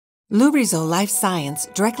Lubrizol Life Science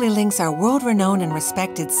directly links our world-renowned and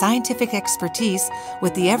respected scientific expertise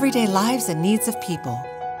with the everyday lives and needs of people.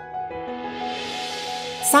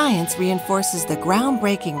 Science reinforces the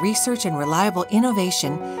groundbreaking research and reliable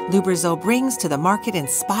innovation Lubrizol brings to the market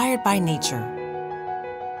inspired by nature.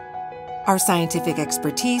 Our scientific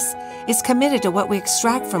expertise is committed to what we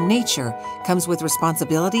extract from nature, comes with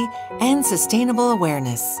responsibility and sustainable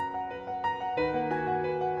awareness.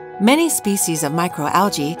 Many species of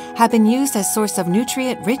microalgae have been used as source of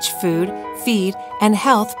nutrient-rich food, feed, and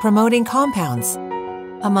health-promoting compounds.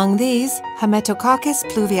 Among these, Haematococcus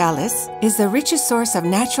pluvialis is the richest source of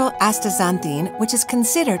natural astaxanthin, which is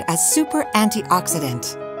considered as super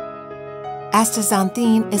antioxidant.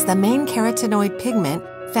 Astaxanthin is the main carotenoid pigment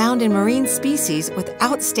found in marine species with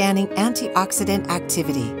outstanding antioxidant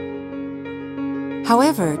activity.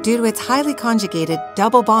 However, due to its highly conjugated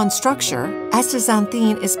double bond structure,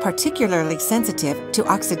 astaxanthin is particularly sensitive to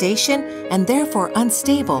oxidation and therefore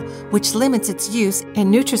unstable, which limits its use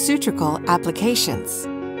in nutraceutical applications.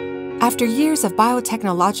 After years of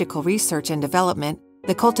biotechnological research and development,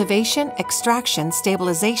 the cultivation, extraction,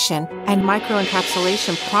 stabilization, and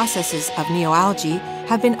microencapsulation processes of neoalgae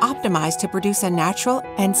have been optimized to produce a natural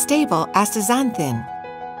and stable astaxanthin.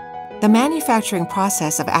 The manufacturing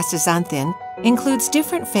process of astaxanthin includes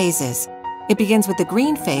different phases. It begins with the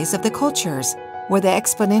green phase of the cultures, where the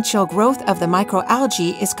exponential growth of the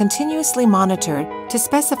microalgae is continuously monitored to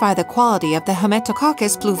specify the quality of the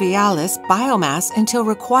Haematococcus pluvialis biomass until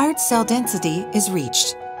required cell density is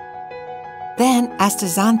reached. Then,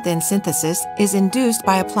 astaxanthin synthesis is induced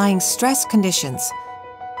by applying stress conditions.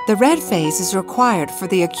 The red phase is required for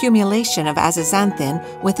the accumulation of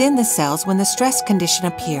astaxanthin within the cells when the stress condition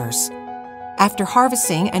appears. After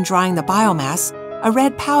harvesting and drying the biomass, a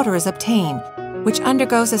red powder is obtained, which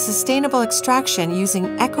undergoes a sustainable extraction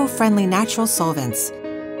using eco-friendly natural solvents.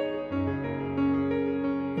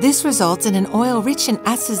 This results in an oil rich in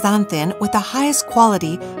astaxanthin with the highest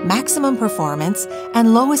quality, maximum performance,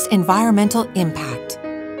 and lowest environmental impact.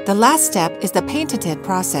 The last step is the patented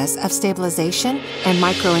process of stabilization and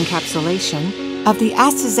microencapsulation of the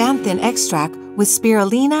astaxanthin extract with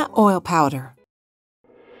spirulina oil powder.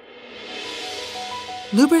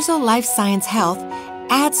 Lubrizol Life Science Health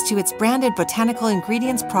adds to its branded botanical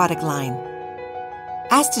ingredients product line.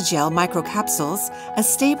 ASTAGILE microcapsules, a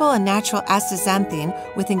stable and natural astaxanthin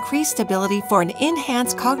with increased stability for an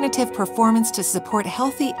enhanced cognitive performance to support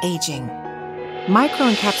healthy aging.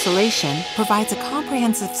 Microencapsulation provides a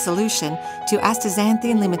comprehensive solution to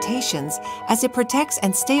astaxanthin limitations as it protects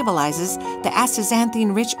and stabilizes the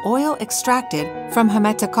astaxanthin-rich oil extracted from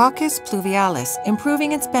Haematococcus pluvialis,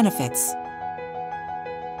 improving its benefits.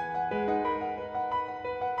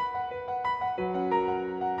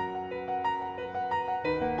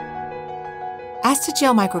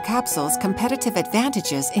 ASTAGILE microcapsules' competitive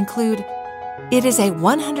advantages include: it is a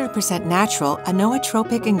 100% natural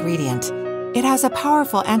inotropic ingredient. It has a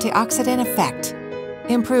powerful antioxidant effect.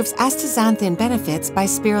 Improves astaxanthin benefits by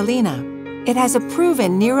spirulina. It has a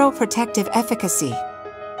proven neuroprotective efficacy.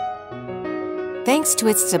 Thanks to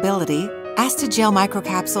its stability, ASTAGILE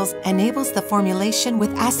microcapsules enables the formulation with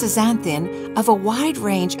astaxanthin of a wide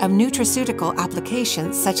range of nutraceutical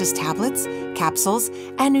applications such as tablets, capsules,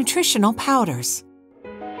 and nutritional powders.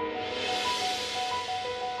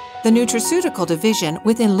 The Nutraceutical division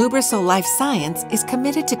within Lubrizol Life Science is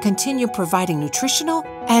committed to continue providing nutritional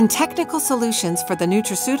and technical solutions for the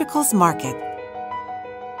nutraceuticals market.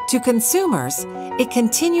 To consumers, it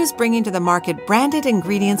continues bringing to the market branded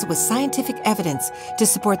ingredients with scientific evidence to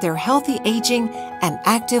support their healthy aging and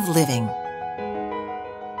active living.